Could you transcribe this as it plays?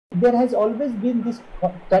there has always been this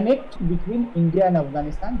connect between India and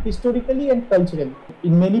Afghanistan historically and culturally.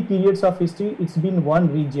 In many periods of history, it's been one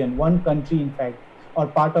region, one country, in fact, or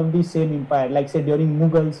part of the same empire. Like say during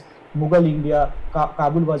Mughal India,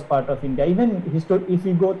 Kabul was part of India. Even if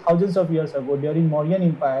we go thousands of years ago, during Mauryan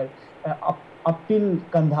Empire, up till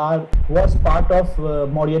Kandahar was part of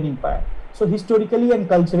Mauryan Empire. So historically and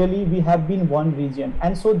culturally, we have been one region,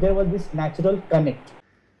 and so there was this natural connect.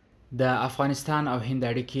 د افغانستان او هند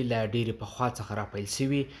اړیکې له ډېرې پخوا څخه راپیل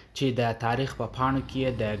شوي چې د تاریخ په پاڼو کې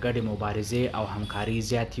د ګډې مبارزې او همکارۍ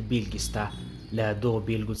زیاتې بیلګې شته. له دغو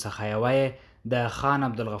بیلګو څخه یوه یې د خان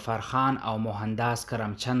عبدالغفار خان او موهنداس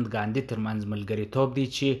کرمچند ګاندي ترمنځ ملګریتوب دی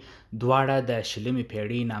چې دواړه د شلمې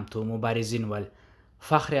پیړۍ نامتو مبارزین ول.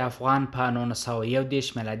 فخر افغان په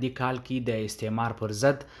 1931 میلادي کال کې د استعمار پر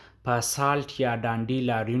ضد په سالټ یا ډانډي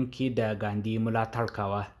لاریون کې د ګاندي ملاتړ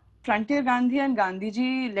کاوه. Frontier Gandhi and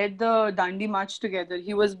Gandhiji led the Dandi march together.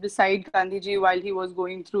 He was beside Gandhiji while he was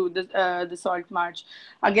going through the Salt March.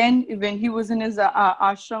 Again, when he was in his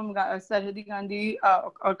ashram, Sarhadi Gandhi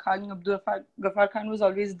or Khan Abdul Khan was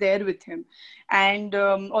always there with him. And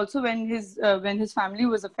also when his family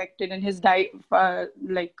was affected and his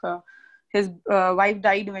his wife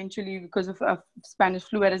died eventually because of Spanish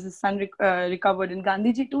flu, whereas his son recovered, and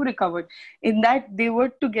Gandhiji too recovered. In that, they were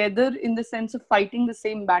together in the sense of fighting the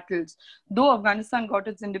same battles. Though Afghanistan got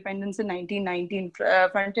its independence in 1919,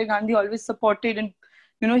 Frontier Gandhi always supported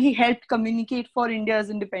and he helped communicate for India's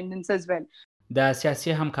independence as well. د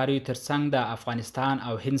سیاسي همکاریو ترڅنګ د افغانستان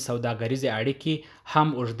او هند سوداګریزې اړیکې هم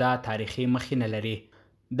اوږده تاریخي مخینه لري.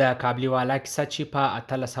 د کابلی والا کیسه چې په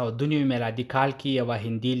 1892 میلادي کال کې یوه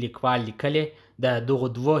هندي لیکوال لیکلې د دغو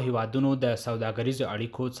دوو هیوادونو د سوداګریزو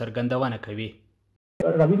اړیکو څرګندونه کوي.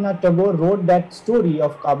 Rabindranath Tagore wrote that story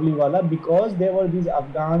of Kabliwala because there were these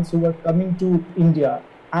Afghans who were coming to India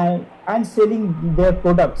and selling their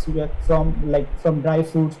products from dry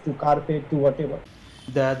fruits to carpet to whatever.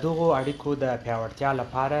 د دغو اړیکو د پیاوړتیا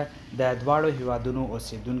لپاره د دواړو هیوادونو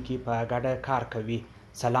اوسیدونکي په ګډه کار کوي.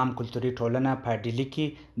 سلام کلتوري ټولنه په ډیلی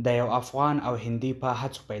کې د یو افغان او هندي په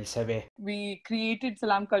هڅو پیل شوې. We created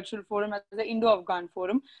Salam Cultural Forum as an Indo-Afghan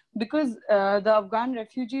forum because the Afghan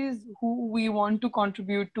refugees who we want to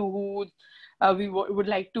contribute to, who we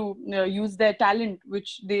would like to use their talent,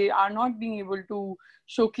 which they are not being able to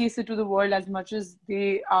showcase it to the world as much as they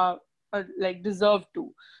are deserve to.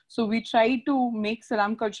 So we try to make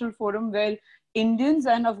Salam Cultural Forum where Indians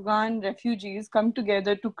and Afghan refugees come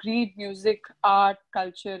together to create music, art,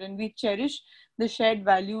 culture, and we cherish the shared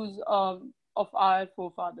values of our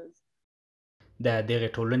forefathers. د دغې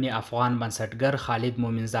ټولنې افغان بنسټګر خالد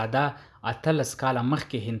مومنزاده 18 کاله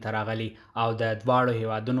مخکې هند ته راغلی او د دواړو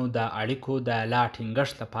هیوادونو د اړیکو د لا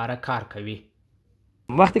ټینګښت لپاره کار کوي.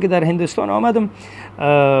 وقتی که در هندوستان آمدم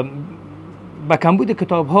با کمبود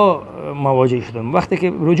کتاب‌ها مواجه شدم. وقتی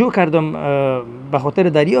که رجوع کردم به خاطر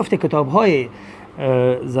دریافت کتاب‌های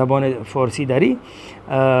زبان فارسی دری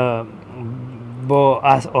با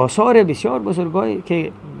آثار بسیار بزرگایی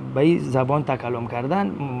که به این زبان تکلم کردن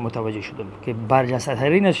متوجه شدم که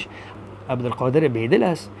برجسته‌ترینش عبدالقادر بیدل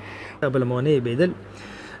است. عبدالمانع بیدل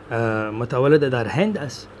متولد در هند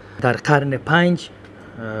است. در قرن 5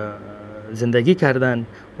 زندگی کردند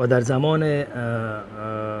و در زمان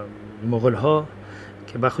مغول ها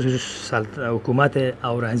که بخصوص حکومت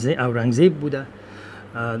اورنگزیب بوده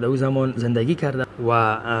در اون زمان زندگی کرده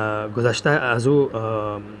و گذشته از او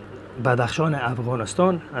بدخشان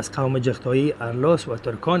افغانستان از قوم جغتایی ارلاس و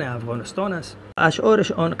ترکان افغانستان است.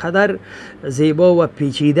 اشعارش آنقدر زیبا و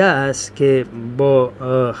پیچیده است که با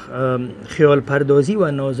خیال پردازی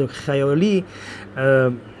و نازک خیالی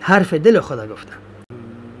حرف دل خود گفته.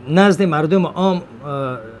 نزد مردم عام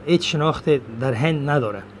هیچ شناخت در هند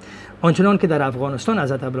نداره. آنچنان که در افغانستان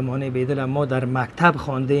حضرت عبدالمانع بیدل ما در مکتب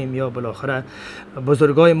خواندیم یا بالاخره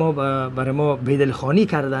بزرگای ما برای ما بیدل خوانی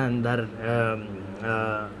کردند در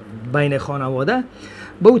بین خانواده،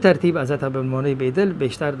 به او ترتیب حضرت عبدالمانع بیدل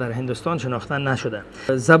بیشتر در هندوستان شناخته نشده.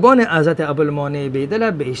 زبان حضرت عبدالمانع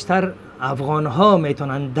بیدل بیشتر افغانها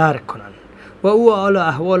میتونن درک کنن و او حال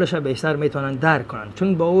احوالش بیشتر میتونن درک کنن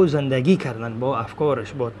چون با او زندگی کردن، با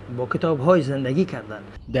افکارش با کتاب‌های زندگی کردن.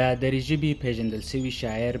 د دري ژبې پیژندل شوي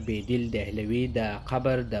شاعر بیدل دهلوي د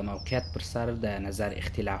قبر د موقعیت پر سر د نظر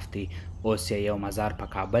اختلاف دی. اوس یو مزار په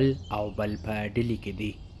کابل او بل په ډیلی کې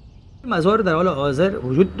دی. مزار در حال حاضر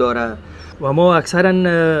وجود داره و ما اکثرا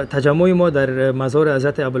تجمع ما در مزار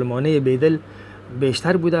حضرت عبدالمانع بیدل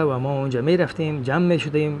بیشتر بوده و ما اونجا می رفتیم، جمع می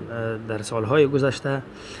شدیم در سالهای گذشته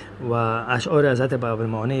و اشعار حضرت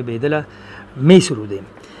عبدالمانع بیدل می سرودیم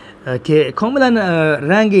که کاملا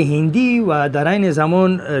رنگ هندی و در این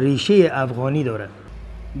زمان ریشه افغانی داره.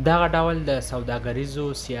 دغه ډول د سوداګریزو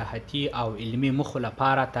سیاحتي او علمي موخو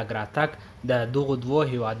لپاره تګ راتګ د دغو دوو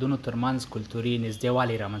هیوادونو ترمنځ کلتوري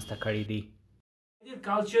نږدېوالی رامنځته کړی دی. Their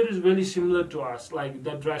culture is very similar to us, like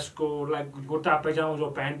the dress code, like kurta pajama जो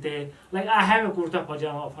पहनते हैं, like I have a kurta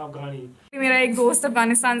pajama of Afghani. मेरा एक दोस्त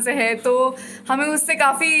अफगानिस्तान से है, तो हमें उससे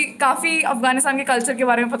काफ़ी अफगानिस्तान के कल्चर के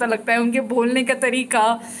बारे में पता लगता है. उनके बोलने का तरीका,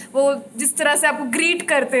 वो जिस तरह से आपको ग्रीट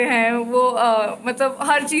करते हैं, वो मतलब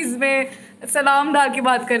हर चीज़ में सलाम डाल के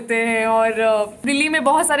बात करते हैं. और दिल्ली में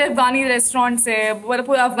बहुत सारे अफगानी रेस्टोरेंट्स हैं, मतलब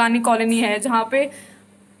पूरा अफगानी कॉलोनी है जहाँ पे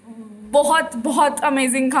बहुत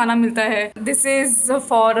अमेजिंग खाना मिलता है. This is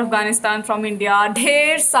for Afghanistan from India.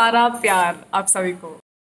 ढेर सारा प्यार आप सभी को.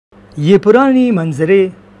 ये पुरानी मंजरे,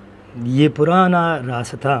 ये पुराना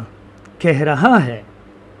रास्ता कह रहा है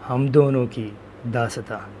हम दोनों की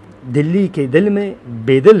दास्तां. दिल्ली के दिल में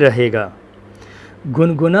बेदिल रहेगा,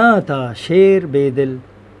 गुनगुनाता शेर बेदिल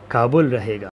काबुल रहेगा.